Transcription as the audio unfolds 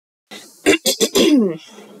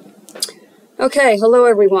Okay, hello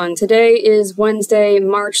everyone. Today is Wednesday,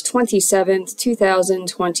 March 27th,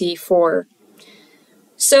 2024.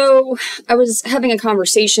 So, I was having a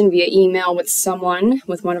conversation via email with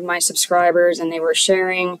one of my subscribers, and they were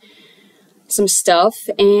sharing some stuff,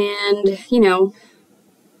 and,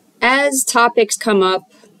 as topics come up,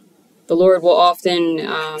 the Lord will often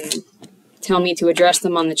tell me to address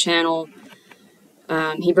them on the channel.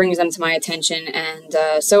 He brings them to my attention,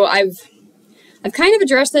 and so I've kind of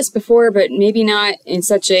addressed this before, but maybe not in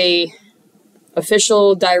such a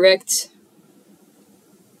official, direct,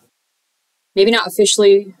 maybe not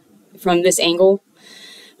officially from this angle.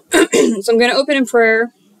 So I'm going to open in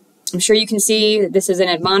prayer. I'm sure you can see that this is an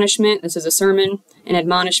admonishment. This is a sermon, an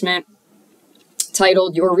admonishment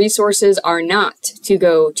titled, "Your Resources Are Not to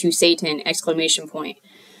Go to Satan!"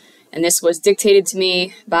 And this was dictated to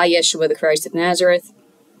me by Yeshua the Christ of Nazareth.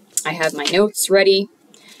 I have my notes ready,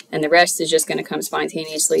 and the rest is just going to come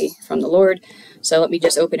spontaneously from the Lord. So let me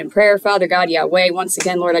just open in prayer. Father God, Yahweh, once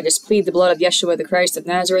again, Lord, I just plead the blood of Yeshua the Christ of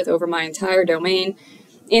Nazareth over my entire domain,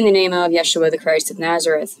 in the name of Yeshua the Christ of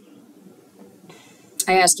Nazareth.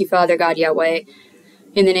 I ask you, Father God, Yahweh,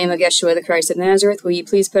 in the name of Yeshua the Christ of Nazareth, will you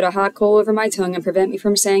please put a hot coal over my tongue and prevent me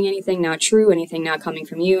from saying anything not true, anything not coming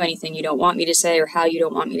from you, anything you don't want me to say, or how you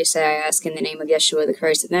don't want me to say. I ask in the name of Yeshua the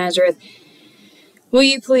Christ of Nazareth, will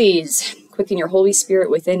you please quicken your Holy Spirit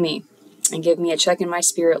within me and give me a check in my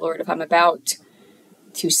spirit, Lord, if I'm about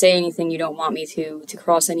to say anything you don't want me to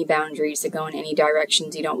cross any boundaries, to go in any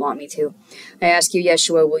directions you don't want me to. I ask you,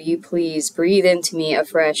 Yeshua, will you please breathe into me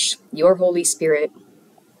afresh your Holy Spirit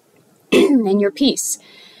and your peace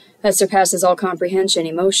that surpasses all comprehension,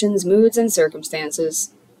 emotions, moods, and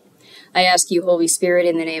circumstances. I ask you, Holy Spirit,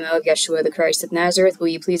 in the name of Yeshua the Christ of Nazareth, will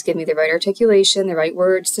you please give me the right articulation, the right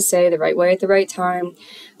words to say, the right way at the right time,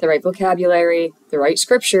 the right vocabulary, the right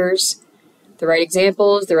scriptures, the right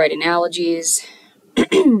examples, the right analogies.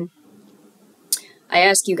 I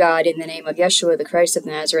ask you, God, in the name of Yeshua the Christ of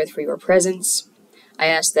Nazareth, for your presence. I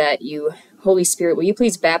ask that you, Holy Spirit, will you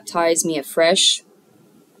please baptize me afresh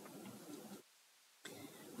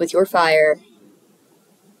with your fire.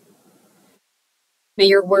 May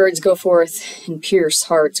your words go forth and pierce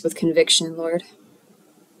hearts with conviction, Lord.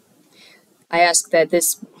 I ask that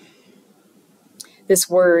this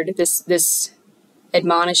word, this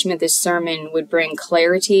admonishment, this sermon would bring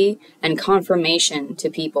clarity and confirmation to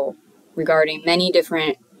people regarding many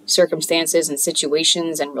different circumstances and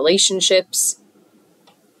situations and relationships.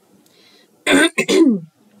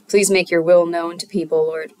 Please make your will known to people,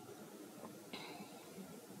 Lord.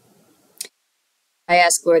 I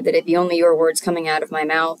ask, Lord, that it be only your words coming out of my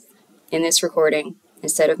mouth in this recording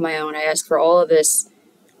instead of my own. I ask for all of this.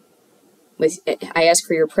 I ask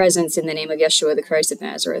for your presence in the name of Yeshua the Christ of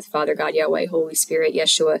Nazareth, Father God, Yahweh, Holy Spirit,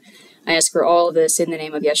 Yeshua. I ask for all of this in the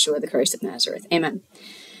name of Yeshua the Christ of Nazareth. Amen.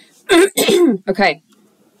 Okay.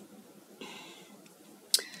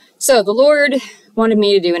 So the Lord wanted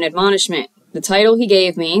me to do an admonishment. The title he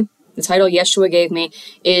gave me, the title Yeshua gave me,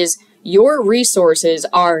 is "Your Resources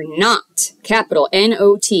Are Not," capital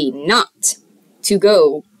N-O-T, not, to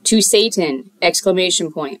go to Satan, !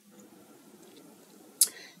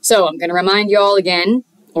 So I'm going to remind you all again,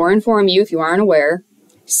 or inform you if you aren't aware,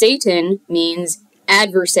 Satan means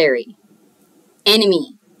adversary,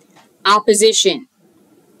 enemy, opposition,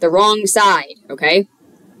 the wrong side, okay?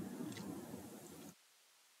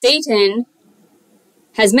 Satan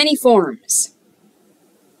has many forms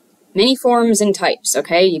and types,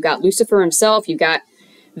 okay? You've got Lucifer himself, you've got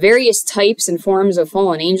various types and forms of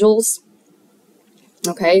fallen angels,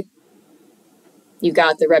 okay? You've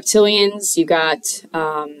got the reptilians, you've got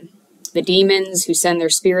the demons who send their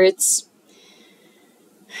spirits.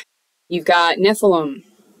 You've got Nephilim.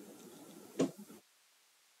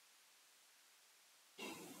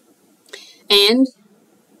 And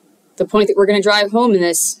the point that we're going to drive home in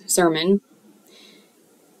this sermon,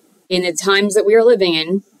 in the times that we are living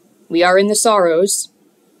in, we are in the sorrows.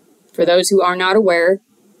 For those who are not aware,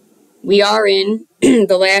 we are in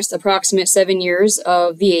the last approximate 7 years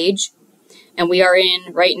of the age. And we are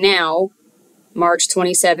in, right now, March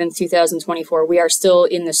 27th, 2024, we are still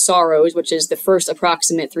in the sorrows, which is the first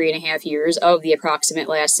approximate 3.5 years of the approximate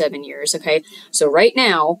last 7 years, okay? So right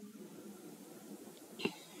now,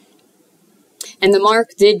 and the mark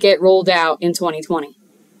did get rolled out in 2020.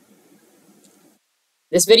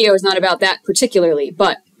 This video is not about that particularly,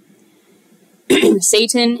 but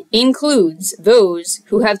Satan includes those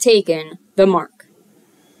who have taken the mark,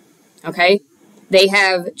 okay? They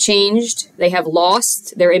have changed, they have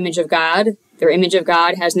lost their image of God. Their image of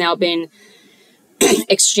God has now been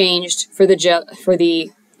exchanged for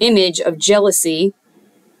the image of jealousy,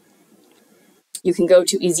 You can go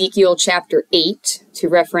to Ezekiel chapter 8 to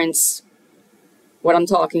reference what I'm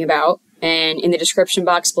talking about. And in the description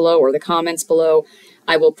box below or the comments below,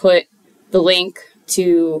 I will put the link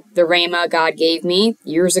to the rhema God gave me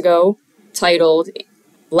years ago, titled,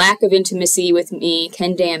 "Lack of Intimacy with Me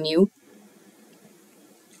Can Damn You."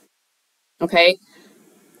 Okay?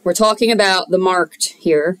 We're talking about the marked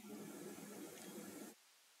here.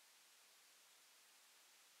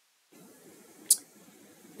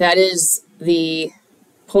 That is the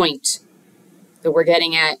point that we're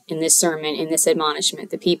getting at in this sermon, in this admonishment.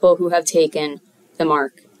 The people who have taken the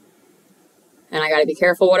mark. And I got to be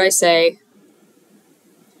careful what I say.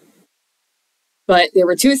 But there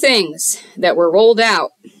were two things that were rolled out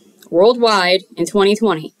worldwide in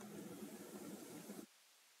 2020.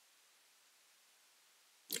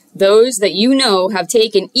 Those that you know have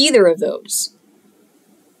taken either of those.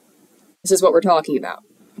 This is what we're talking about.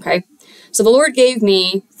 Okay? So the Lord gave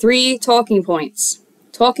me 3 talking points.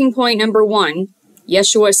 Talking point number 1,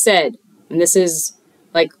 Yeshua said, and this is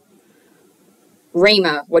like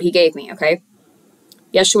Rhema, what he gave me, okay?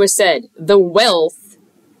 Yeshua said, "The wealth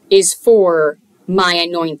is for my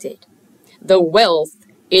anointed." The wealth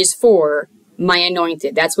is for my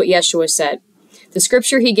anointed. That's what Yeshua said. The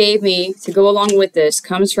scripture he gave me to go along with this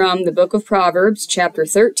comes from the book of Proverbs, chapter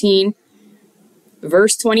 13,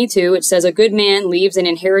 verse 22. It says, "A good man leaves an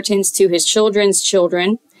inheritance to his children's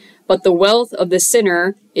children, but the wealth of the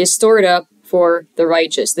sinner is stored up for the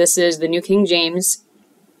righteous." This is the New King James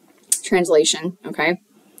translation, okay?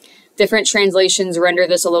 Different translations render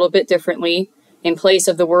this a little bit differently. In place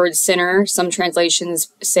of the word sinner, some translations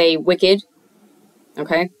say wicked,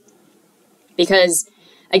 okay? Because,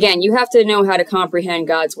 again, you have to know how to comprehend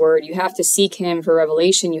God's word. You have to seek him for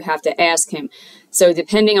revelation. You have to ask him. So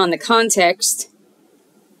depending on the context,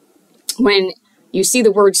 when you see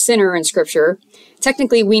the word sinner in Scripture,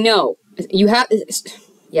 technically we know. You have,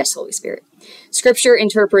 yes, Holy Spirit. Scripture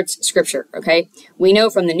interprets Scripture, okay? We know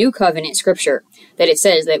from the New Covenant Scripture that it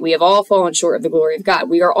says that we have all fallen short of the glory of God.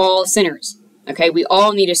 We are all sinners, okay? We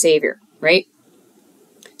all need a Savior, right?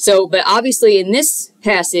 So, but obviously in this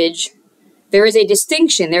passage, there is a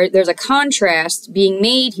distinction. There's a contrast being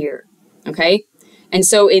made here, okay? And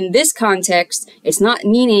so in this context, it's not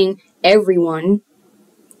meaning everyone.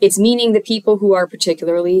 It's meaning the people who are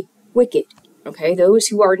particularly wicked, okay? Those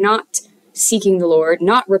who are not seeking the Lord,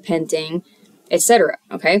 not repenting, etc.,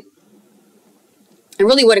 okay? And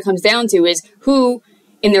really what it comes down to is who,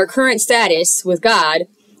 in their current status with God,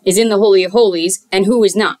 is in the Holy of Holies and who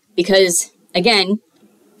is not. Because, again,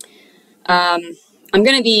 I'm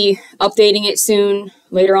going to be updating it soon,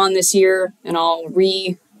 later on this year, and I'll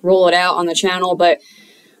re-roll it out on the channel. But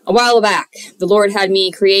a while back, the Lord had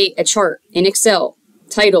me create a chart in Excel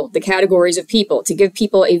titled "The Categories of People" to give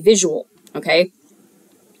people a visual, okay?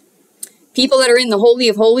 People that are in the Holy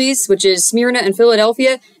of Holies, which is Smyrna and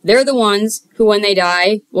Philadelphia, they're the ones who, when they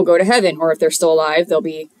die, will go to heaven. Or if they're still alive,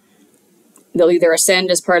 they'll either ascend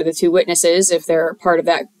as part of the 2 witnesses, if they're part of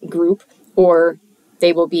that group, or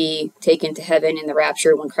they will be taken to heaven in the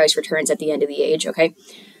rapture when Christ returns at the end of the age, okay?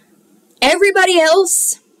 Everybody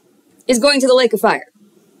else is going to the lake of fire,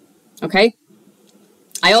 okay?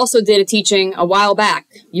 I also did a teaching a while back,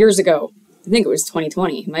 years ago, I think it was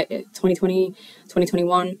 2020,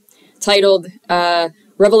 2021, titled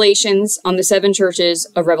Revelations on the 7 Churches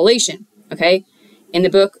of Revelation, okay? In the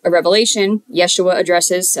book of Revelation, Yeshua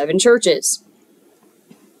addresses 7 churches.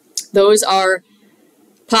 Those are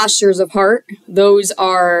postures of heart. Those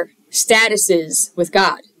are statuses with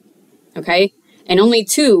God, okay? And only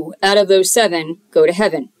 2 out of those 7 go to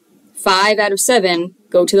heaven. 5 out of 7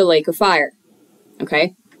 go to the lake of fire,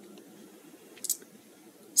 okay?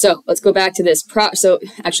 So let's go back to this. So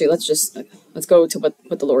actually, let's go to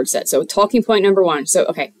what the Lord said. So talking point number 1. So,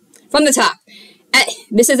 okay, from the top.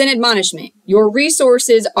 This is an admonishment. Your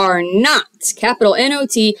resources are not, capital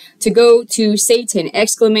N-O-T, to go to Satan,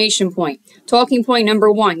 exclamation point. Talking point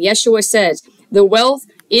number 1. Yeshua says, "The wealth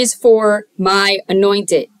is for my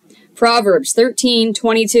anointed." Proverbs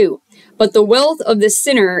 13:22. "But the wealth of the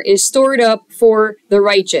sinner is stored up for the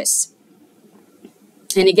righteous."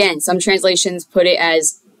 And again, some translations put it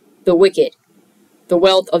as the wicked. The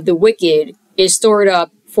wealth of the wicked is stored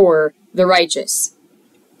up for the righteous.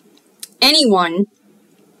 Anyone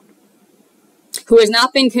who has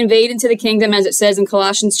not been conveyed into the kingdom, as it says in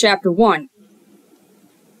Colossians chapter 1,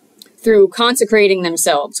 through consecrating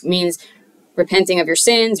themselves, means repenting of your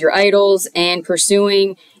sins, your idols, and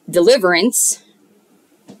pursuing deliverance.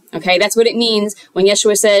 Okay, that's what it means when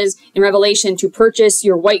Yeshua says in Revelation to purchase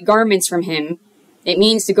your white garments from him. It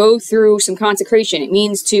means to go through some consecration. It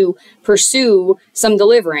means to pursue some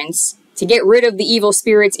deliverance, to get rid of the evil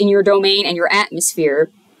spirits in your domain and your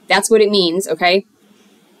atmosphere. That's what it means, okay?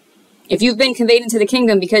 If you've been conveyed into the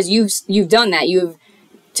kingdom because you've done that, you've,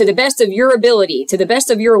 to the best of your ability, to the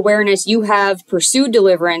best of your awareness, you have pursued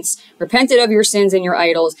deliverance, repented of your sins and your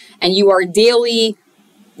idols, and you are daily,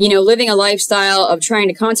 living a lifestyle of trying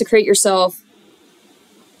to consecrate yourself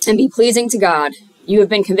and be pleasing to God. You have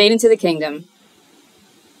been conveyed into the kingdom.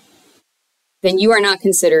 Then you are not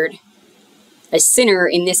considered a sinner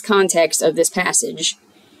in this context of this passage.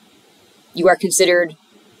 You are considered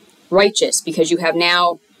righteous because you have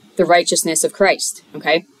now the righteousness of Christ,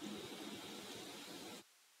 okay?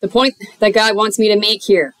 The point that God wants me to make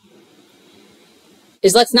here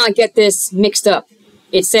is, let's not get this mixed up.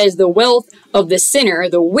 It says the wealth of the sinner,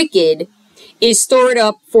 the wicked, is stored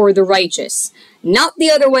up for the righteous. Not the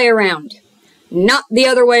other way around. Not the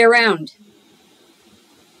other way around.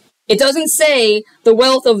 It doesn't say the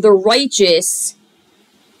wealth of the righteous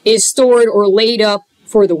is stored or laid up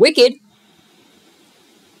for the wicked.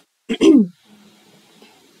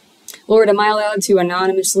 Lord, am I allowed to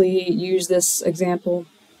anonymously use this example?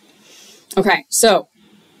 Okay, so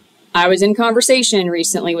I was in conversation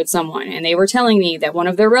recently with someone, and they were telling me that one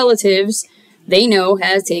of their relatives they know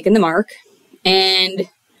has taken the mark. And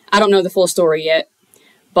I don't know the full story yet,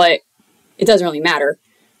 but it doesn't really matter.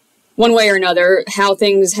 One way or another, how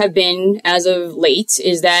things have been as of late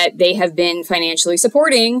is that they have been financially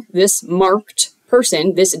supporting this marked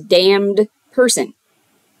person, this damned person.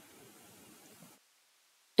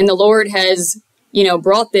 And the Lord has,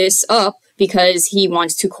 brought this up because he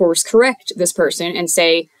wants to course correct this person and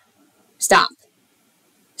say, stop.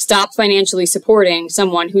 Stop financially supporting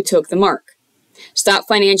someone who took the mark. Stop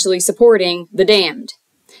financially supporting the damned.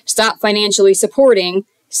 Stop financially supporting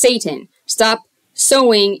Satan. Stop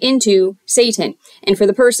sowing into Satan. And for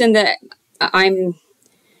the person that I'm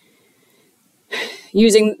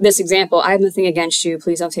using this example, I have nothing against you.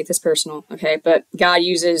 Please don't take this personal, okay? But God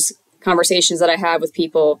uses conversations that I have with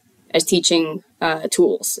people as teaching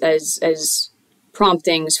tools, as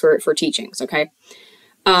promptings for teachings, okay?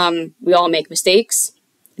 We all make mistakes.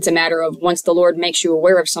 It's a matter of, once the Lord makes you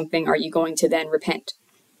aware of something, are you going to then repent?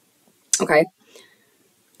 Okay?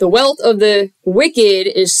 The wealth of the wicked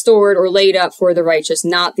is stored or laid up for the righteous,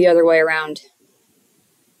 not the other way around.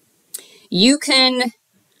 You can...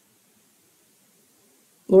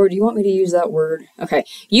 Lord, do you want me to use that word? Okay.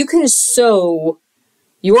 You can sow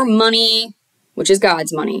your money, which is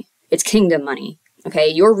God's money, it's kingdom money, okay,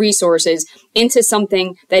 your resources into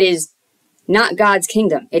something that is not God's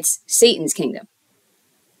kingdom. It's Satan's kingdom.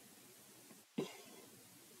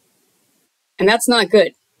 And that's not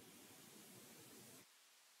good.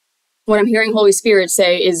 What I'm hearing Holy Spirit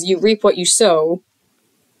say is, you reap what you sow.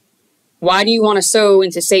 Why do you want to sow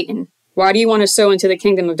into Satan? Why do you want to sow into the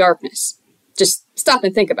kingdom of darkness? Just stop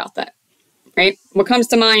and think about that, right? What comes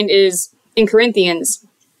to mind is in Corinthians,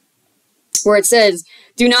 where it says,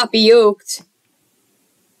 do not be yoked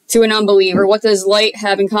to an unbeliever. What does light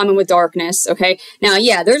have in common with darkness? Okay. Now,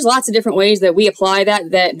 yeah, there's lots of different ways that we apply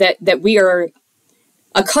that we are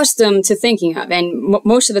accustomed to thinking of. And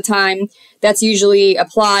most of the time, that's usually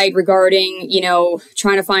applied regarding,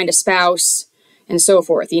 trying to find a spouse and so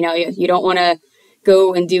forth. You don't want to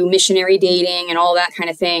go and do missionary dating and all that kind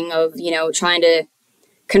of thing of, trying to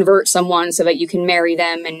convert someone so that you can marry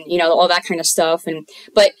them and, all that kind of stuff.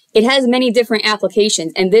 But it has many different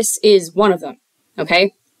applications, and this is one of them,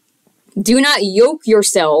 okay? Do not yoke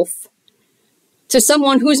yourself to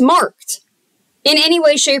someone who's marked in any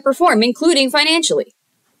way, shape, or form, including financially.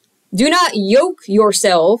 Do not yoke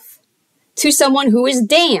yourself to someone who is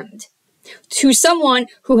damned, to someone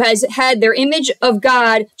who has had their image of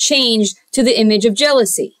God changed to the image of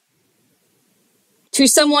jealousy, to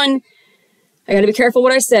someone, I gotta be careful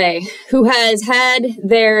what I say, who has had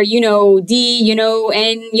their, D,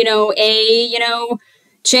 N, A,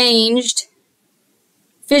 changed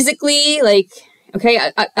physically, okay,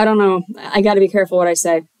 I don't know. I gotta be careful what I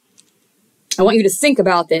say. I want you to think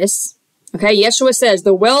about this. Okay, Yeshua says,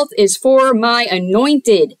 the wealth is for my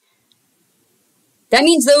anointed. That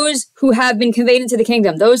means those who have been conveyed into the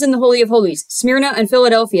kingdom, those in the Holy of Holies, Smyrna and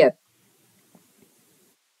Philadelphia.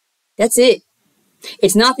 That's it.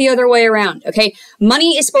 It's not the other way around, okay?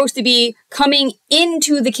 Money is supposed to be coming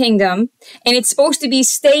into the kingdom, and it's supposed to be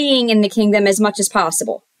staying in the kingdom as much as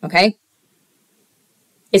possible, okay?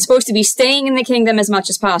 It's supposed to be staying in the kingdom as much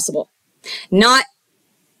as possible, not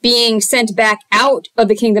being sent back out of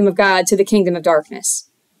the kingdom of God to the kingdom of darkness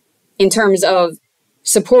in terms of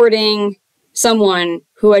supporting someone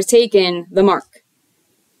who has taken the mark.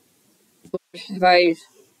 Have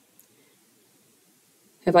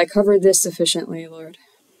I covered this sufficiently, Lord?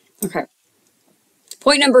 Okay.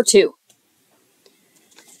 Point number 2.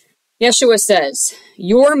 Yeshua says,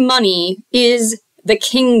 your money is the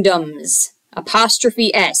kingdom's,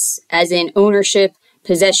 apostrophe S, as in ownership,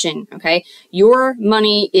 possession, okay? Your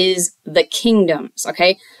money is the kingdom's,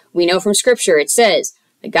 okay? We know from scripture, it says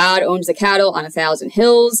that God owns the cattle on 1,000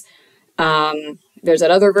 hills. There's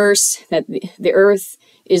that other verse that the earth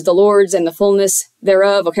is the Lord's and the fullness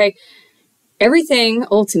thereof, okay? Everything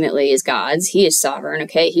ultimately is God's. He is sovereign,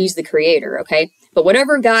 okay? He's the creator, okay? But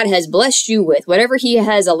whatever God has blessed you with, whatever he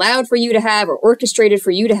has allowed for you to have or orchestrated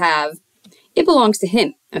for you to have, it belongs to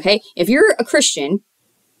him, okay? If you're a Christian,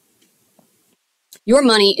 your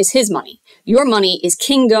money is his money. Your money is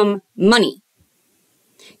kingdom money.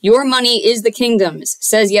 Your money is the kingdom's,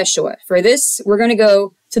 says Yeshua. For this, we're going to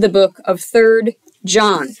go to the book of 3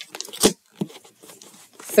 John.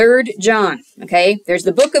 3 John, okay? There's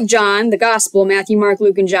the book of John, the gospel, Matthew, Mark,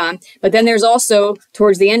 Luke, and John. But then there's also,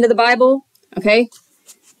 towards the end of the Bible, okay,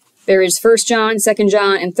 there is 1 John, 2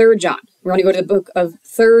 John, and 3 John. We're going to go to the book of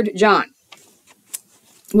 3 John,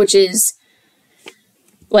 which is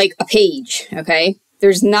like a page, okay?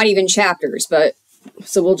 There's not even chapters, but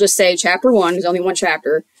so we'll just say chapter 1, there's only one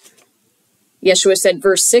chapter. Yeshua said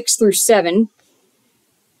verse 6 through 7,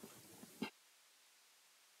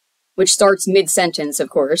 which starts mid-sentence, of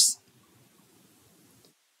course.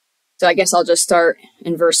 So I guess I'll just start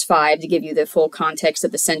in verse 5 to give you the full context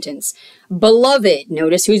of the sentence. Beloved,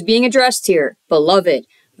 notice who's being addressed here. Beloved,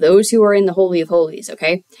 those who are in the Holy of Holies,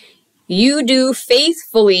 okay? You do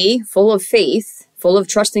faithfully, full of faith, full of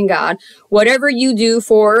trust in God, whatever you do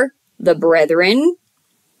for the brethren,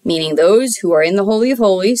 meaning those who are in the Holy of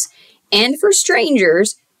Holies, and for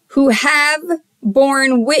strangers who have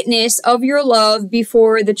borne witness of your love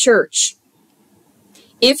before the church.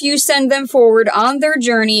 If you send them forward on their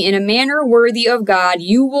journey in a manner worthy of God,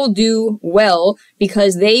 you will do well,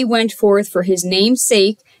 because they went forth for his name's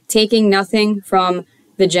sake, taking nothing from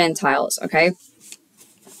the Gentiles, okay?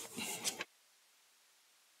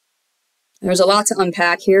 There's a lot to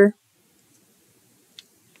unpack here.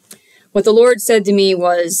 What the Lord said to me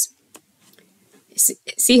was,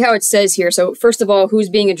 see how it says here. So first of all, who's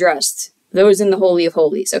being addressed? Those in the Holy of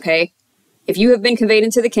Holies, okay? If you have been conveyed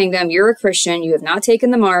into the kingdom, you're a Christian, you have not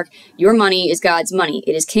taken the mark, your money is God's money.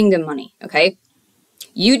 It is kingdom money, okay?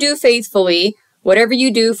 You do faithfully whatever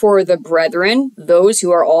you do for the brethren, those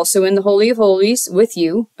who are also in the Holy of Holies with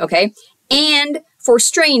you, okay? And for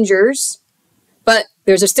strangers, but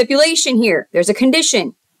there's a stipulation here. There's a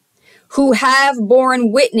condition. Who have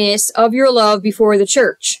borne witness of your love before the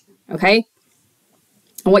church, okay?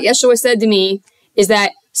 And what Yeshua said to me is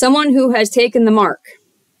that someone who has taken the mark,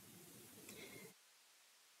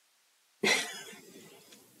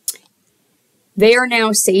 they are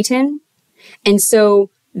now Satan, and so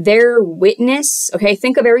their witness, okay,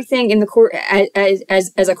 think of everything in the court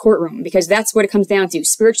as a courtroom, because that's what it comes down to.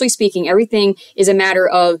 Spiritually speaking, everything is a matter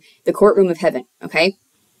of the courtroom of heaven, okay?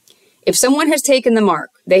 If someone has taken the mark,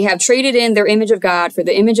 they have traded in their image of God for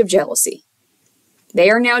the image of jealousy. They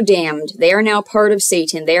are now damned. They are now part of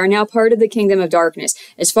Satan. They are now part of the kingdom of darkness.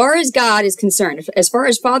 As far as God is concerned, as far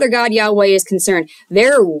as Father God Yahweh is concerned,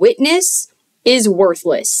 their witness is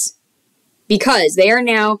worthless, because they are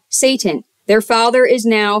now Satan. Their father is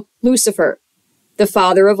now Lucifer, the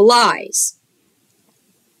father of lies.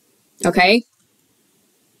 Okay?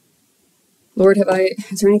 Lord,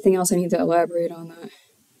 is there anything else I need to elaborate on that?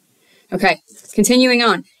 Okay, continuing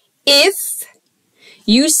on. If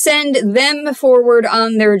you send them forward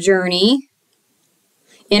on their journey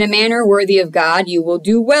in a manner worthy of God, you will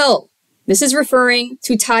do well. This is referring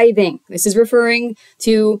to tithing. This is referring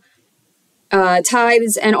to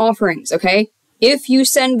tithes and offerings, okay? If you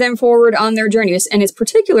send them forward on their journeys, and it's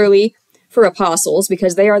particularly for apostles,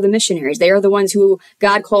 because they are the missionaries. They are the ones who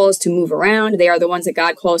God calls to move around. They are the ones that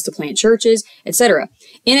God calls to plant churches, etc.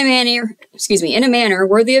 In a manner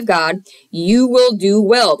worthy of God, you will do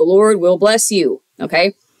well. The Lord will bless you,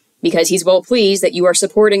 okay? Because he's well pleased that you are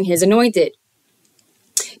supporting his anointed.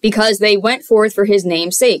 Because they went forth for his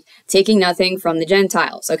name's sake, taking nothing from the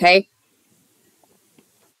Gentiles, okay?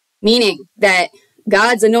 Meaning that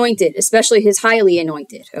God's anointed, especially his highly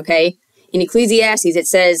anointed, okay? In Ecclesiastes, it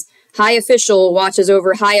says, high official watches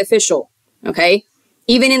over high official, okay?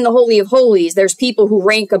 Even in the Holy of Holies, there's people who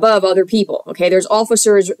rank above other people, okay? There's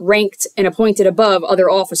officers ranked and appointed above other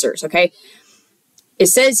officers, okay? It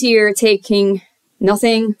says here, taking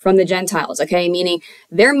nothing from the Gentiles, okay? Meaning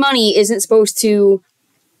their money isn't supposed to,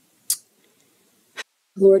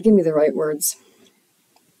 Lord, give me the right words.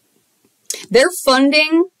 Their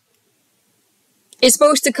funding is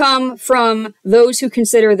supposed to come from those who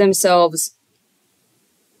consider themselves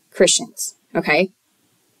Christians, okay?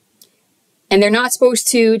 And they're not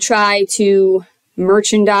supposed to try to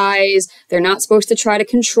merchandise. They're not supposed to try to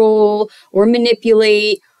control or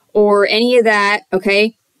manipulate or any of that,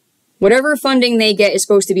 okay? Whatever funding they get is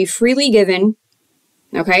supposed to be freely given,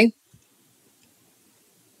 okay?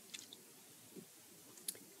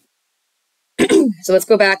 So let's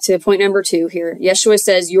go back to point number 2 here. Yeshua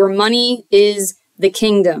says, your money is the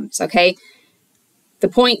kingdom's, okay? The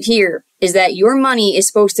point here is that your money is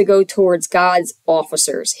supposed to go towards God's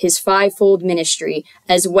officers, his fivefold ministry,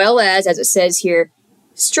 as well as it says here,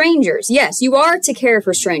 strangers. Yes, you are to care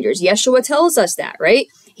for strangers. Yeshua tells us that, right?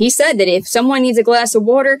 He said that if someone needs a glass of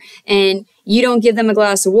water and you don't give them a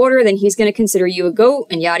glass of water, then he's going to consider you a goat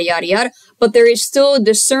and yada, yada, yada. But there is still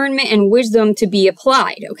discernment and wisdom to be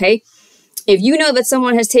applied, okay? If you know that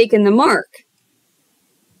someone has taken the mark,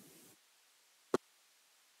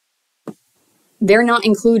 they're not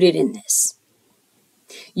included in this.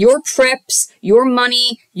 Your preps, your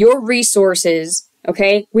money, your resources,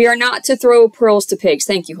 okay? We are not to throw pearls to pigs.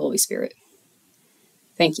 Thank you, Holy Spirit.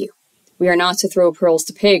 Thank you. We are not to throw pearls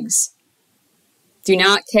to pigs. Do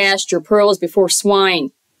not cast your pearls before swine.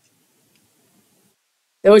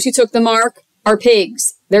 Those who took the mark are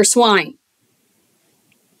pigs. They're swine.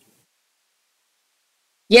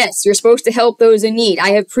 Yes, you're supposed to help those in need.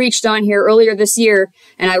 I have preached on here earlier this year,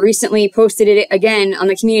 and I recently posted it again on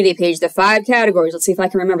the community page, the 5 categories. Let's see if I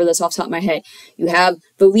can remember this off the top of my head. You have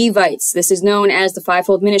the Levites. This is known as the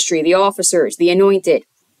fivefold ministry, the officers, the anointed.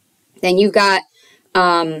 Then you've got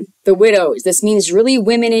the widows. This means really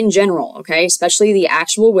women in general, okay? Especially the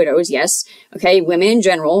actual widows, yes. Okay, women in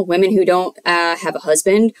general, women who don't have a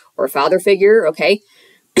husband or a father figure, okay?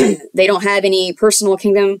 They don't have any personal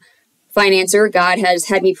kingdom financer. God has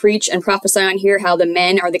had me preach and prophesy on here how the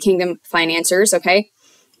men are the kingdom financiers, okay?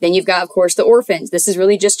 Then you've got, of course, the orphans. This is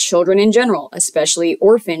really just children in general, especially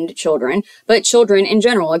orphaned children, but children in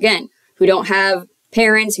general, again, who don't have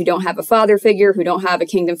parents, who don't have a father figure, who don't have a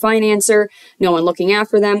kingdom financer, no one looking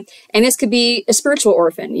after them. And this could be a spiritual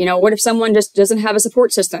orphan. You know, what if someone just doesn't have a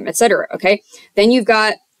support system, etc., okay? Then you've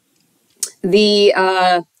got the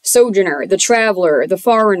sojourner, the traveler, the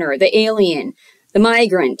foreigner, the alien, the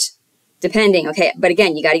migrant, depending, okay? But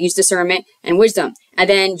again, you got to use discernment and wisdom. And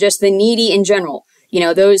then just the needy in general. You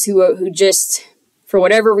know, those who just, for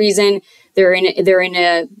whatever reason, they're in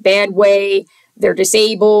a bad way, they're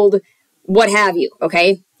disabled, what have you,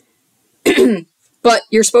 okay? But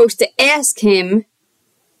you're supposed to ask him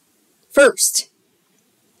first.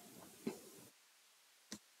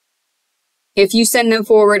 If you send them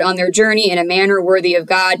forward on their journey in a manner worthy of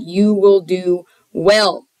God, you will do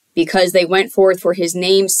well, because they went forth for his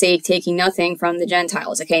name's sake, taking nothing from the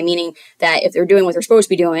Gentiles, okay? Meaning that if they're doing what they're supposed to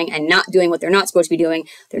be doing and not doing what they're not supposed to be doing,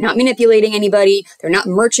 they're not manipulating anybody, they're not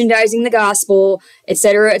merchandising the gospel,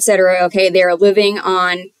 etc., okay? They are living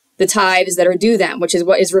on the tithes that are due them, which is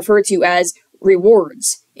what is referred to as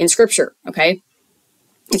rewards in Scripture, okay?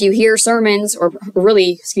 If you hear sermons, or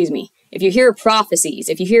really, if you hear prophecies,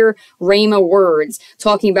 if you hear rhema words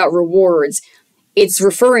talking about rewards, it's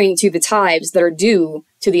referring to the tithes that are due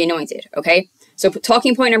to the anointed, okay? So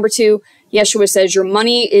talking point number 2, Yeshua says your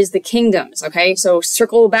money is the kingdom's, okay? So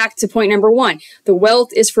circle back to point number 1. The wealth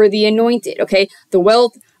is for the anointed, okay? The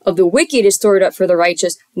wealth of the wicked is stored up for the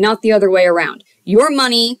righteous, not the other way around. Your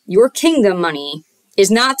money, your kingdom money,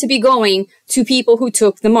 is not to be going to people who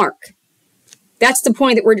took the mark. That's the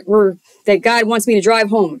point that that God wants me to drive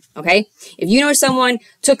home, okay? If you know someone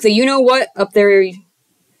took the you-know-what up their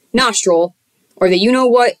nostril, or the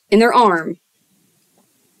you-know-what in their arm,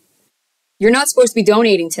 you're not supposed to be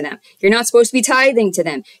donating to them. You're not supposed to be tithing to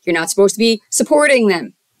them. You're not supposed to be supporting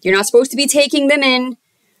them. You're not supposed to be taking them in.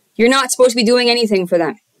 You're not supposed to be doing anything for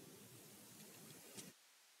them.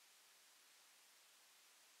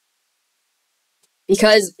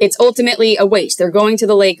 Because it's ultimately a waste. They're going to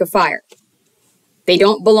the lake of fire. They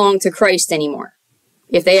don't belong to Christ anymore,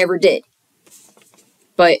 if they ever did.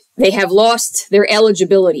 But they have lost their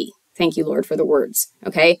eligibility. Thank you, Lord, for the words,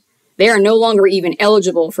 okay? They are no longer even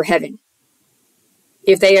eligible for heaven,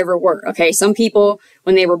 if they ever were, okay? Some people,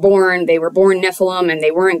 when they were born Nephilim, and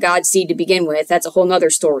they weren't God's seed to begin with. That's a whole nother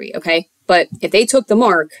story, okay? But if they took the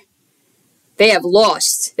mark, they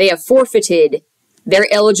have forfeited their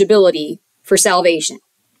eligibility for salvation.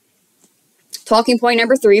 Talking point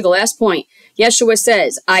number 3, the last point. Yeshua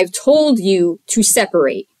says, I've told you to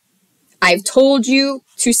separate. I've told you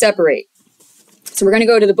to separate. So we're going to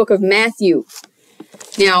go to the book of Matthew.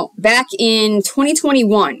 Now, back in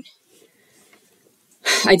 2021,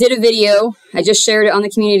 I did a video. I just shared it on the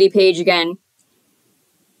community page again.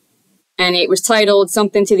 And it was titled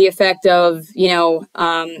something to the effect of,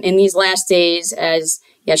 in these last days, as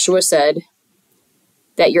Yeshua said,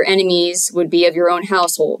 that your enemies would be of your own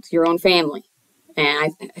household, your own family,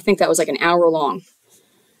 And I think that was like an hour long.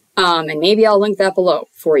 And maybe I'll link that below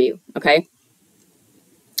for you, okay?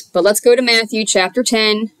 But let's go to Matthew chapter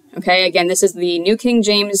 10, okay? Again, this is the New King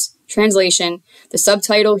James translation. The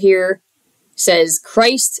subtitle here says,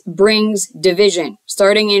 Christ brings division,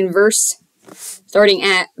 starting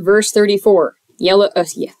at verse 34. Yellow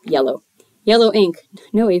ink.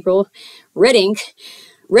 No, April. Red ink.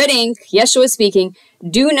 Yeshua speaking.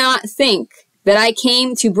 Do not think that I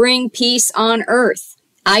came to bring peace on earth.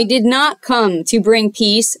 I did not come to bring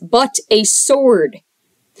peace, but a sword.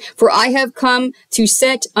 For I have come to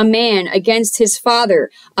set a man against his father,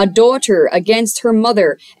 a daughter against her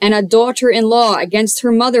mother, and a daughter-in-law against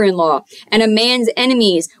her mother-in-law. And a man's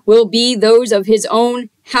enemies will be those of his own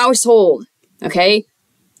household. Okay?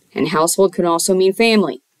 And household could also mean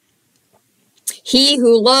family. He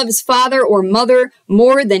who loves father or mother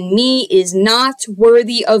more than me is not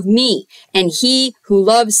worthy of me. And he who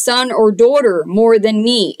loves son or daughter more than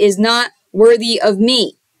me is not worthy of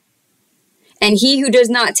me. And he who does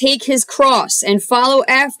not take his cross and follow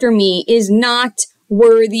after me is not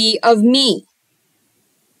worthy of me.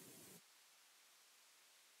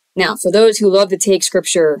 Now, for those who love to take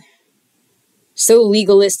scripture so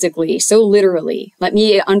legalistically, so literally, let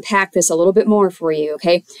me unpack this a little bit more for you,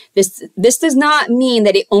 okay? This does not mean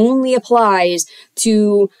that it only applies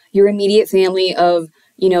to your immediate family of,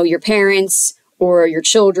 your parents or your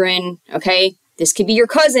children, okay? This could be your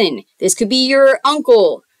cousin. This could be your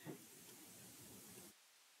uncle.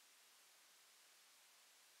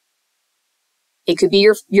 It could be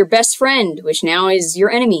your best friend, which now is your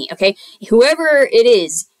enemy, okay? Whoever it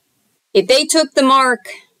is, if they took the mark,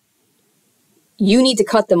 you need to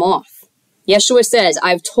cut them off. Yeshua says,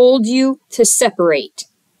 I've told you to separate.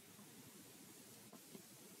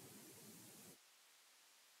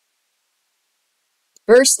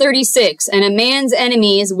 Verse 36, and a man's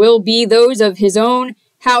enemies will be those of his own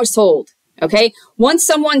household. Okay? Once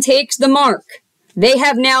someone takes the mark, they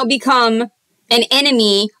have now become an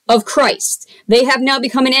enemy of Christ. They have now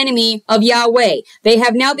become an enemy of Yahweh. They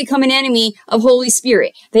have now become an enemy of Holy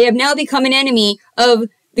Spirit. They have now become an enemy of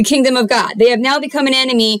the kingdom of God. They have now become an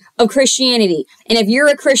enemy of Christianity. And if you're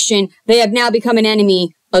a Christian, they have now become an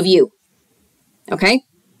enemy of you. Okay?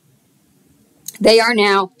 They are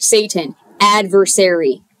now Satan,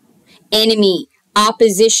 adversary, enemy,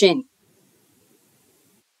 opposition.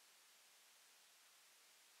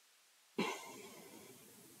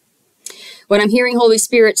 What I'm hearing Holy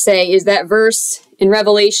Spirit say is that verse in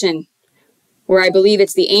Revelation, where I believe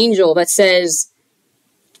it's the angel that says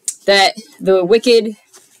that the wicked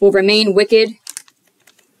will remain wicked.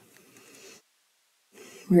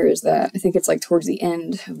 Where is that? I think it's like towards the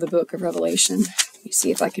end of the book of Revelation. Let me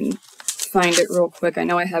see if I can find it real quick. I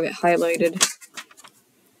know I have it highlighted.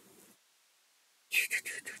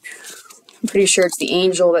 I'm pretty sure it's the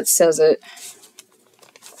angel that says it.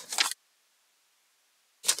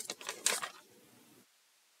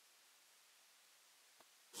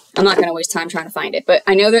 I'm not going to waste time trying to find it, but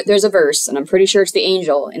I know that there's a verse, and I'm pretty sure it's the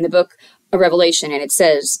angel in the book of Revelation, and it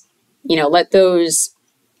says, let those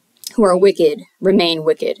who are wicked remain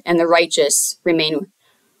wicked, and the righteous remain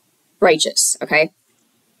righteous, okay?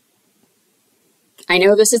 I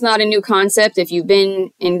know this is not a new concept. If you've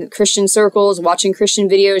been in Christian circles, watching Christian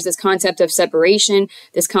videos, this concept of separation,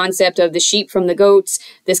 this concept of the sheep from the goats,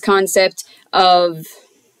 this concept of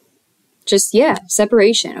just,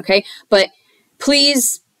 separation, okay? But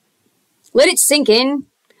please let it sink in.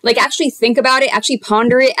 Like, actually think about it, actually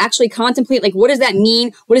ponder it, actually contemplate, like, what does that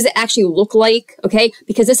mean? What does it actually look like, okay?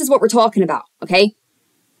 Because this is what we're talking about, okay?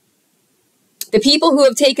 The people who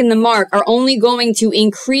have taken the mark are only going to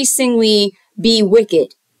increasingly be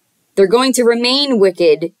wicked. They're going to remain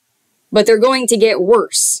wicked, but they're going to get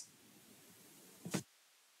worse.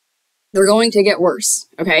 They're going to get worse,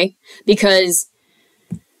 okay? Because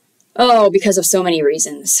of so many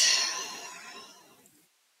reasons.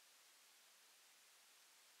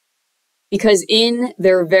 Because in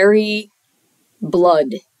their very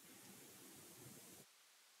blood,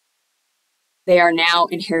 they are now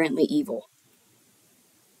inherently evil.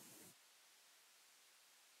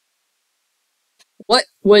 What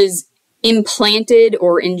was implanted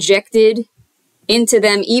or injected into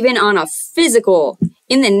them, even on a physical,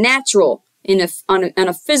 in the natural, on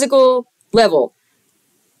a physical level,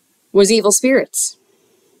 was evil spirits.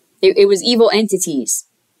 It was evil entities,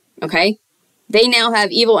 okay? They now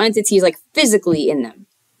have evil entities, like, physically in them.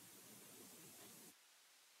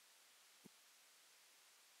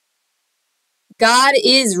 God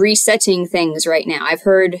is resetting things right now.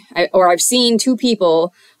 I've seen two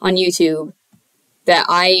people on YouTube that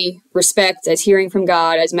I respect as hearing from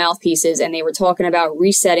God as mouthpieces, and they were talking about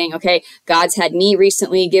resetting. Okay, God's had me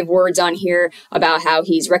recently give words on here about how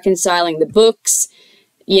he's reconciling the books,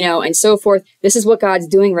 and so forth. This is what God's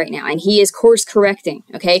doing right now, and he is course correcting.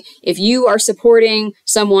 Okay, if you are supporting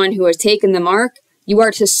someone who has taken the mark, you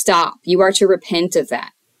are to stop. You are to repent of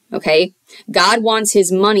that. Okay, God wants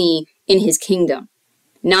his money in his kingdom,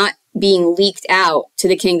 not being leaked out to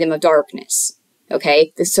the kingdom of darkness.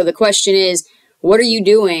 Okay, so the question is, what are you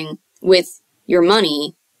doing with your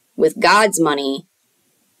money, with God's money?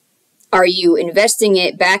 Are you investing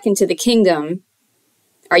it back into the kingdom?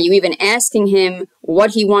 Are you even asking him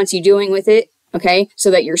what he wants you doing with it? Okay, so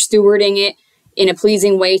that you're stewarding it in a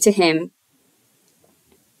pleasing way to him.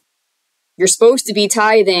 You're supposed to be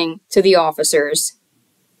tithing to the officers,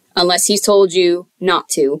 unless he's told you not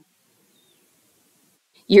to.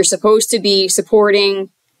 You're supposed to be supporting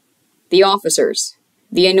the officers,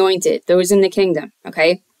 the anointed, those in the kingdom,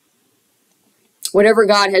 okay? Whatever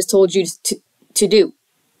God has told you to do.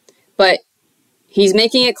 But he's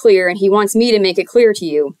making it clear, and he wants me to make it clear to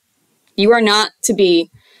you. You are not to be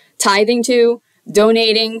tithing to,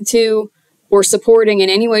 donating to, or supporting in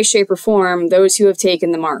any way, shape, or form those who have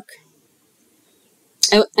taken the mark.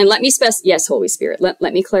 And let me yes, Holy Spirit, let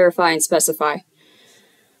me clarify and specify.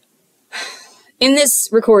 In this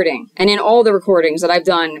recording, and in all the recordings that I've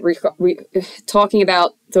done, talking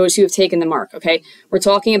about those who have taken the mark, okay? We're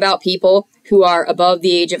talking about people who are above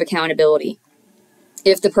the age of accountability.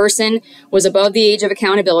 If the person was above the age of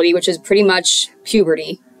accountability, which is pretty much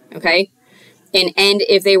puberty, okay? And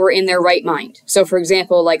if they were in their right mind. So, for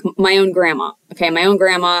example, like my own grandma, okay? My own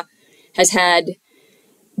grandma has had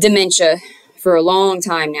dementia for a long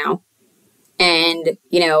time now. And,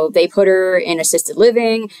 they put her in assisted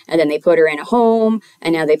living, and then they put her in a home,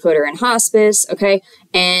 and now they put her in hospice, okay?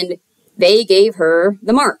 And they gave her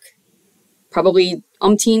the mark, probably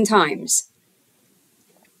umpteen times.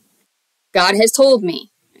 God has told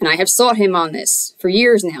me, and I have sought him on this for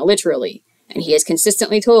years now, literally, and he has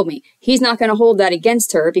consistently told me, he's not going to hold that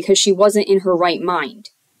against her because she wasn't in her right mind,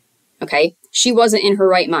 okay? She wasn't in her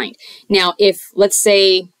right mind. Now, if, let's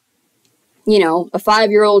say, a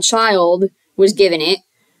 5-year-old child was given it,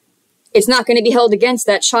 it's not going to be held against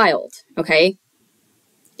that child, okay?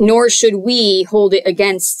 Nor should we hold it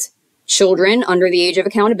against children under the age of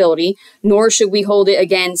accountability, nor should we hold it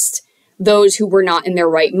against those who were not in their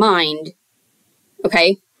right mind,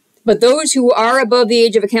 okay? But those who are above the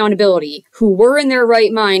age of accountability, who were in their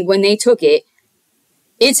right mind when they took it,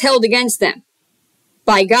 it's held against them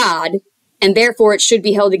by God, and therefore it should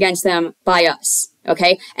be held against them by us,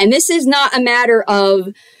 okay? And this is not a matter of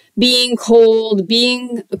being cold,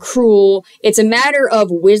 being cruel. It's a matter of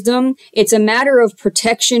wisdom. It's a matter of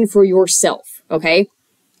protection for yourself, okay?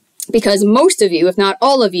 Because most of you, if not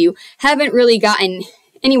all of you, haven't really gotten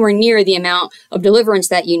anywhere near the amount of deliverance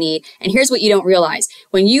that you need. And here's what you don't realize.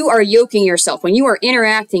 When you are yoking yourself, when you are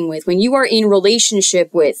interacting with, when you are in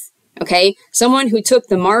relationship with, okay, someone who took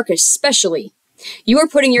the mark especially, you are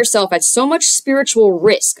putting yourself at so much spiritual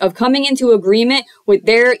risk of coming into agreement with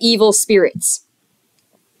their evil spirits.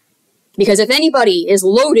 Because if anybody is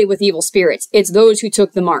loaded with evil spirits, it's those who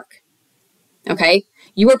took the mark. Okay?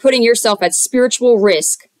 You are putting yourself at spiritual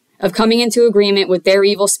risk of coming into agreement with their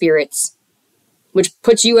evil spirits, which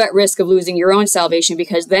puts you at risk of losing your own salvation,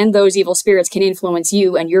 because then those evil spirits can influence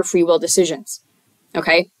you and your free will decisions.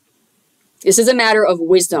 Okay? This is a matter of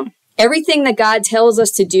wisdom. Everything that God tells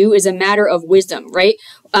us to do is a matter of wisdom, right?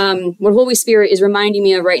 What Holy Spirit is reminding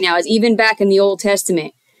me of right now is even back in the Old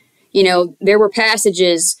Testament, there were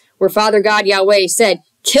passages where Father God Yahweh said,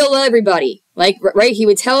 kill everybody. Like, right? He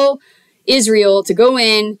would tell Israel to go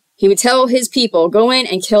in. He would tell his people, go in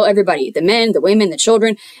and kill everybody. The men, the women, the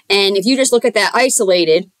children. And if you just look at that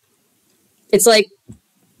isolated, it's like,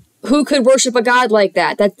 who could worship a God like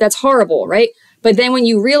that? That's horrible, right? But then when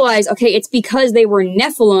you realize, okay, it's because they were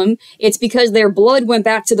Nephilim. It's because their blood went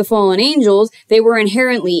back to the fallen angels. They were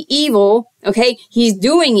inherently evil. Okay. He's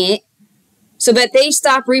doing it so that they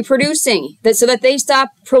stop reproducing, so that they stop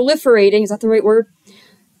proliferating. Is that the right word?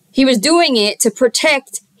 He was doing it to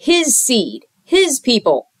protect his seed, his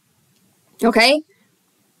people. Okay?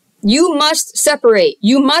 You must separate.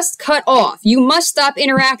 You must cut off. You must stop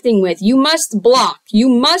interacting with. You must block. You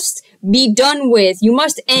must be done with. You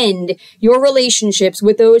must end your relationships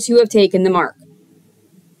with those who have taken the mark.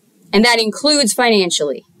 And that includes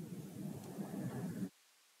financially.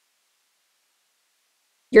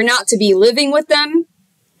 You're not to be living with them.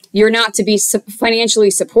 You're not to be financially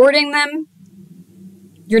supporting them.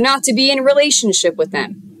 You're not to be in a relationship with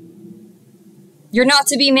them. You're not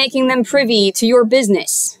to be making them privy to your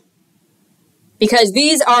business. Because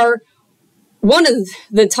these are one of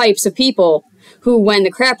the types of people who, when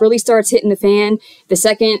the crap really starts hitting the fan, the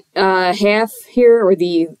second half here, or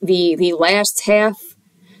the last half,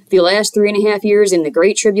 the last 3.5 years in the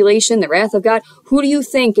Great Tribulation, the wrath of God, who do you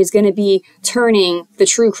think is going to be turning the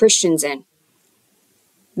true Christians in?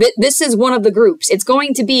 This is one of the groups. It's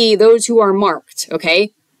going to be those who are marked,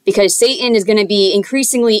 okay? Because Satan is going to be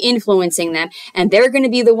increasingly influencing them, and they're going to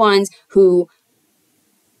be the ones who,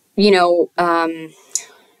 you know,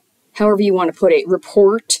 however you want to put it,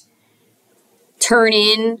 report, turn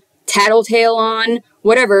in, tattletale on,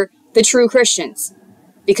 whatever, the true Christians.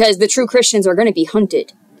 Because the true Christians are going to be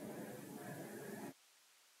hunted.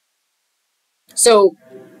 So,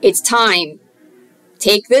 it's time.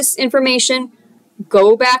 Take this information,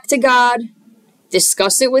 go back to God,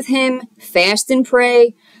 discuss it with Him, fast and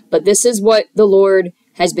pray. But this is what the Lord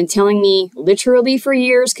has been telling me literally for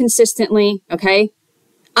years consistently, okay?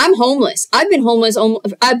 I'm homeless. I've been homeless.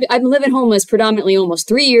 I've been living homeless predominantly almost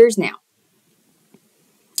 3 years now.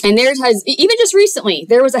 And even just recently,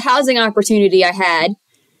 there was a housing opportunity I had.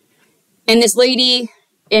 And this lady,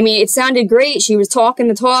 I mean, it sounded great. She was talking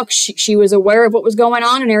the talk. She was aware of what was going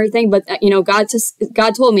on and everything. But, you know, God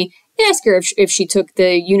told me, ask her if she took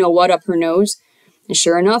the you-know-what up her nose. And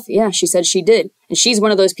sure enough, yeah, she said she did. And she's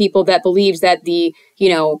one of those people that believes that the,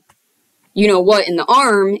 you-know-what in the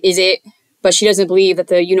arm is it, but she doesn't believe that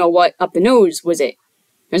the you-know-what up the nose was it.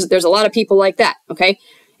 There's a lot of people like that, okay?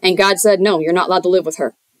 And God said, no, you're not allowed to live with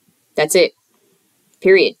her. That's it.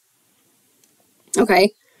 Period.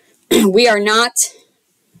 Okay? We are not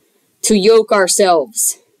to yoke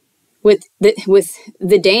ourselves with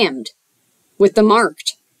the damned, with the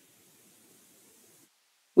marked.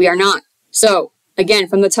 We are not. So, again,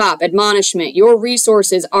 from the top, admonishment. Your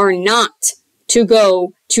resources are not to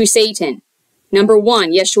go to Satan. Number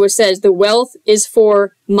 1, Yeshua says, the wealth is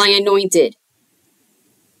for my anointed.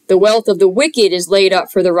 The wealth of the wicked is laid up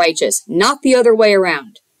for the righteous, not the other way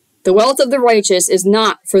around. The wealth of the righteous is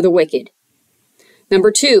not for the wicked.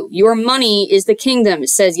 Number 2, your money is the kingdom,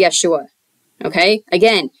 says Yeshua. Okay?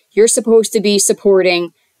 Again, you're supposed to be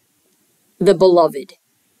supporting the beloved.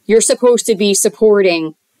 You're supposed to be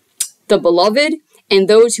supporting the beloved and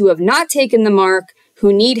those who have not taken the mark,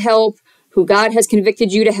 who need help, who God has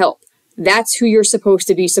convicted you to help. That's who you're supposed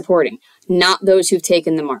to be supporting, not those who've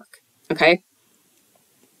taken the mark. Okay?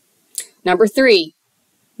 Number 3,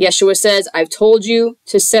 Yeshua says, I've told you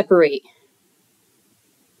to separate.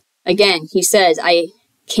 Again, he says, I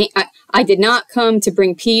did not come to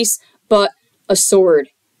bring peace, but a sword.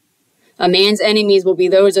 A man's enemies will be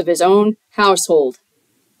those of his own household.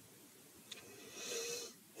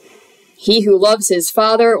 He who loves his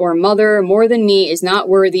father or mother more than me is not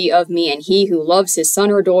worthy of me, and he who loves his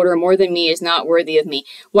son or daughter more than me is not worthy of me.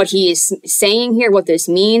 What he is saying here, what this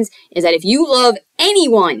means, is that if you love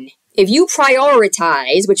anyone, if you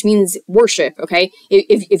prioritize, which means worship, okay?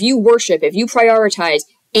 If you worship, if you prioritize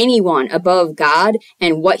anyone above God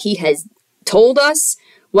and what he has told us,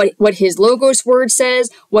 what his Logos word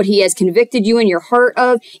says, what he has convicted you in your heart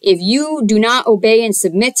of, if you do not obey and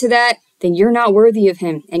submit to that, then you're not worthy of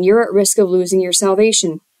him, and you're at risk of losing your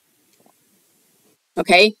salvation.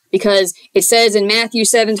 Okay? Because it says in Matthew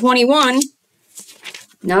 7:21,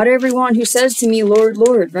 not everyone who says to me, Lord,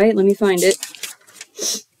 Lord, right? Let me find it.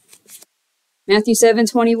 Matthew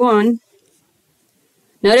 7:21.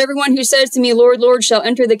 Not everyone who says to me, Lord, Lord, shall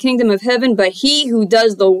enter the kingdom of heaven, but he who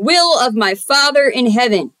does the will of my Father in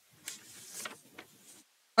heaven.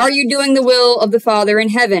 Are you doing the will of the Father in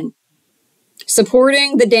heaven?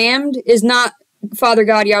 Supporting the damned is not Father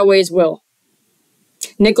God Yahweh's will.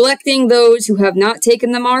 Neglecting those who have not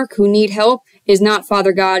taken the mark, who need help, is not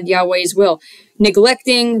Father God Yahweh's will.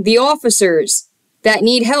 Neglecting the officers that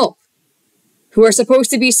need help, who are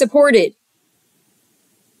supposed to be supported.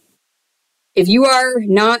 If you are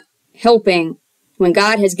not helping when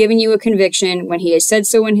God has given you a conviction, when he has said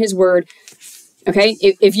so in his word, okay,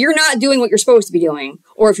 if you're not doing what you're supposed to be doing,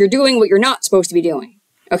 or if you're doing what you're not supposed to be doing,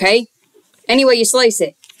 okay, any way you slice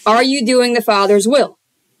it, are you doing the Father's will?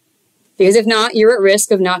 Because if not, you're at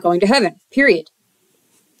risk of not going to heaven, period.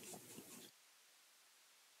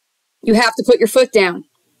 You have to put your foot down.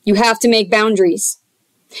 You have to make boundaries.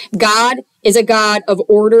 God is a God of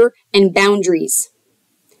order and boundaries.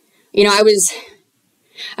 You know, I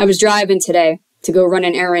was driving today to go run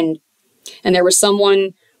an errand, and there was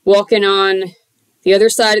someone walking on the other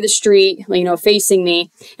side of the street, you know, facing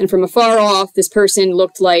me, and from afar off, this person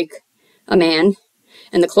looked like a man,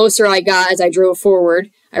 and the closer I got as I drove forward,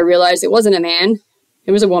 I realized it wasn't a man,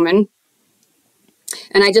 it was a woman,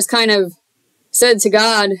 and I just kind of said to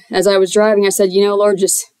God, as I was driving, I said, you know, Lord,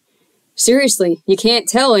 just seriously, you can't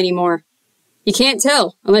tell anymore. You can't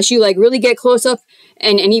tell unless you like really get close up.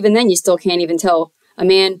 And even then you still can't even tell a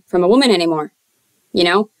man from a woman anymore, you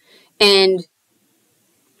know? And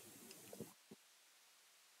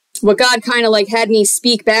what God kind of like had me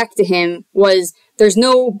speak back to him was there's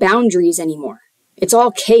no boundaries anymore. It's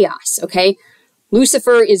all chaos, okay?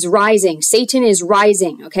 Lucifer is rising. Satan is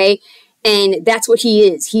rising, okay? And that's what he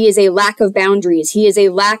is. He is a lack of boundaries. He is a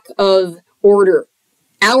lack of order.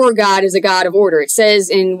 Our God is a God of order. It says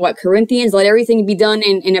in what, Corinthians, let everything be done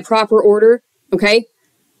in a proper order, okay?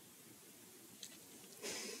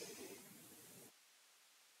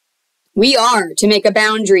 We are to make a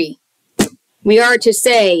boundary. We are to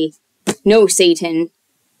say, no, Satan,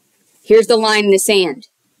 here's the line in the sand,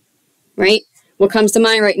 right? What comes to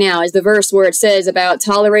mind right now is the verse where it says about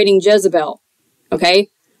tolerating Jezebel, okay?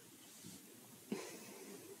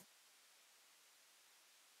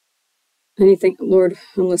 Anything, Lord,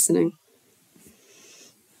 I'm listening.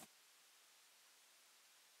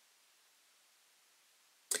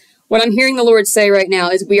 What I'm hearing the Lord say right now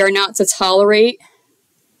is we are not to tolerate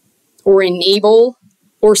or enable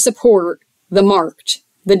or support the marked,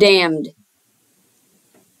 the damned.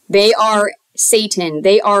 They are Satan.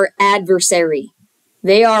 They are adversary.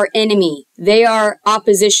 They are enemy. They are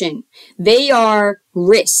opposition. They are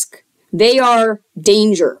risk. They are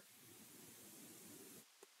danger.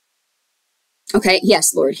 Okay,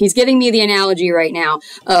 yes, Lord. He's giving me the analogy right now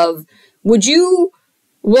of, would you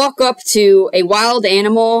walk up to a wild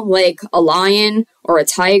animal like a lion or a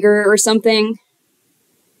tiger or something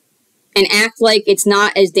and act like it's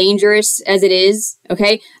not as dangerous as it is?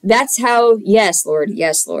 Okay, that's how, yes, Lord.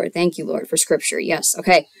 Yes, Lord. Thank you, Lord, for scripture. Yes,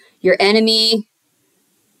 okay. Your enemy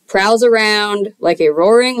prowls around like a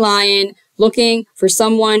roaring lion looking for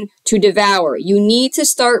someone to devour. You need to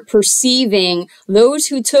start perceiving those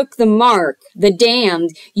who took the mark, the damned.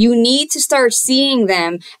 You need to start seeing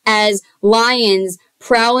them as lions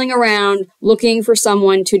prowling around looking for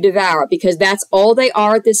someone to devour, because that's all they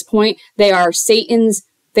are at this point. They are Satan's,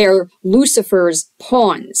 they're Lucifer's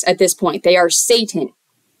pawns at this point. They are Satan.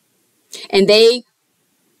 And they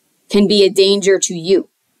can be a danger to you.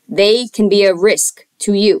 They can be a risk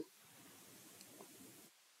to you.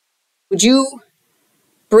 Would you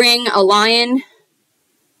bring a lion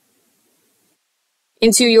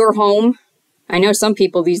into your home? I know some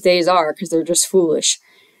people these days are, because they're just foolish.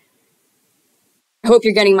 I hope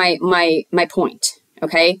you're getting my point,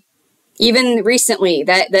 okay? Even recently,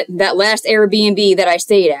 that last Airbnb that I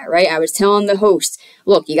stayed at, right? I was telling the host,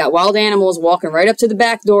 look, you got wild animals walking right up to the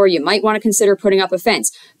back door. You might want to consider putting up a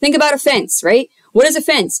fence. Think about a fence, right? What is a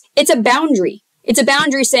fence? It's a boundary. It's a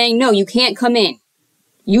boundary saying, no, you can't come in.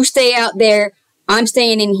 You stay out there. I'm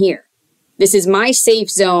staying in here. This is my safe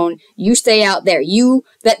zone. You stay out there. You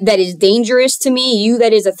that is dangerous to me. You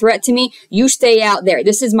that is a threat to me. You stay out there.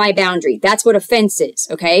 This is my boundary. That's what a fence is,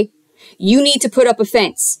 okay? You need to put up a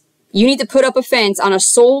fence. You need to put up a fence on a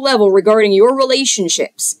soul level regarding your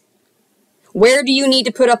relationships. Where do you need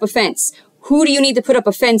to put up a fence? Who do you need to put up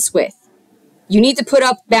a fence with? You need to put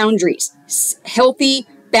up boundaries. Healthy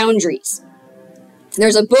boundaries.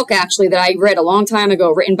 There's a book, actually, that I read a long time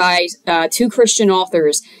ago, written by two Christian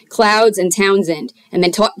authors, Clouds and Townsend. And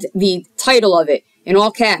then the title of it, in all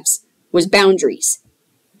caps, was Boundaries.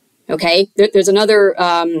 Okay? There's another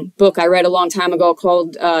book I read a long time ago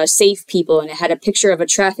called Safe People, and it had a picture of a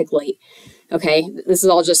traffic light. Okay? This is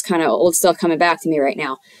all just kind of old stuff coming back to me right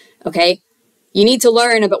now. Okay? You need to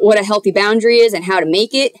learn about what a healthy boundary is and how to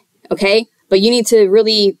make it. Okay? But you need to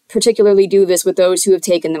really particularly do this with those who have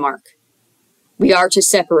taken the mark. We are to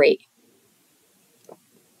separate.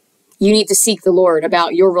 You need to seek the Lord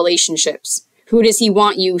about your relationships. Who does he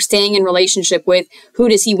want you staying in relationship with? Who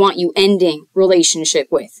does he want you ending relationship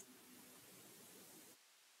with?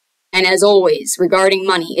 And as always, regarding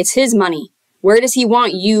money, it's his money. Where does he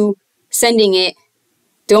want you sending it,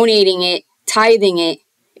 donating it, tithing it?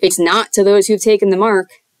 It's not to those who've taken the mark.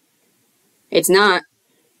 It's not.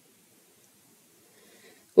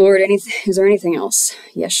 Lord, is there anything else?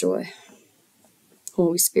 Yeshua.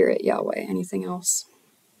 Holy Spirit, Yahweh, anything else?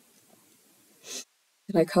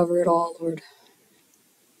 Did I cover it all, Lord?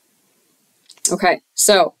 Okay,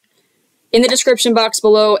 so in the description box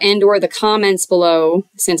below and or the comments below,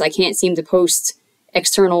 since I can't seem to post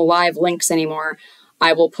external live links anymore,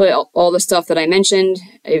 I will put all the stuff that I mentioned,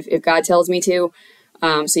 if God tells me to,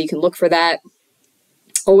 so you can look for that.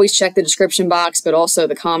 Always check the description box, but also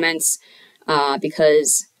the comments,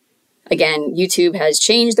 because again, YouTube has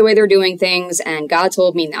changed the way they're doing things, and God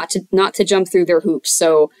told me not to jump through their hoops.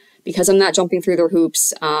 So because I'm not jumping through their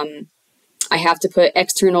hoops, I have to put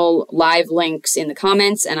external live links in the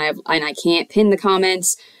comments, and I can't pin the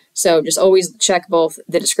comments. So just always check both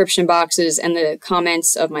the description boxes and the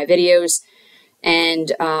comments of my videos.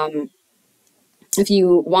 And if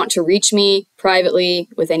you want to reach me privately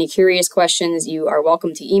with any curious questions, you are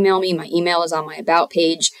welcome to email me. My email is on my About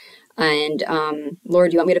page. And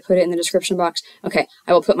Lord, do you want me to put it in the description box? Okay,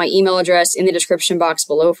 I will put my email address in the description box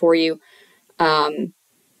below for you.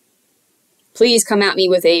 Please come at me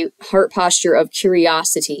with a heart posture of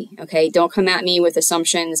curiosity, okay? Don't come at me with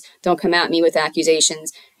assumptions. Don't come at me with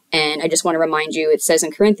accusations. And I just want to remind you, it says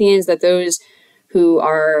in Corinthians that those who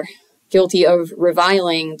are guilty of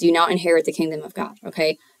reviling do not inherit the kingdom of God,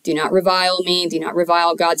 okay? Do not revile me. Do not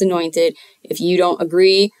revile God's anointed. If you don't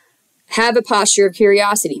agree, have a posture of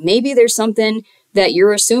curiosity. Maybe there's something that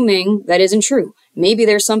you're assuming that isn't true. Maybe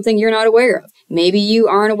there's something you're not aware of. Maybe you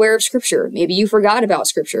aren't aware of Scripture. Maybe you forgot about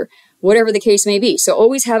Scripture. Whatever the case may be. So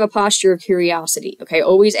always have a posture of curiosity, okay?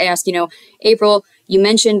 Always ask, April, you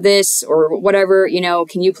mentioned this or whatever,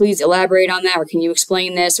 can you please elaborate on that? Or can you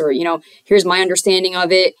explain this? Or, here's my understanding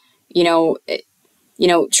of it.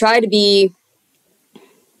 Try to be,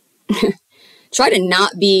 try to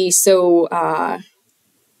not be so,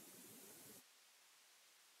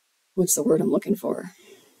 what's the word I'm looking for?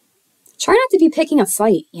 Try not to be picking a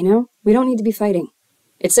fight, We don't need to be fighting.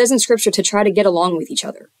 It says in Scripture to try to get along with each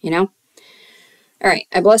other, All right,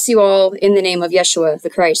 I bless you all in the name of Yeshua,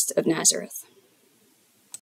 the Christ of Nazareth.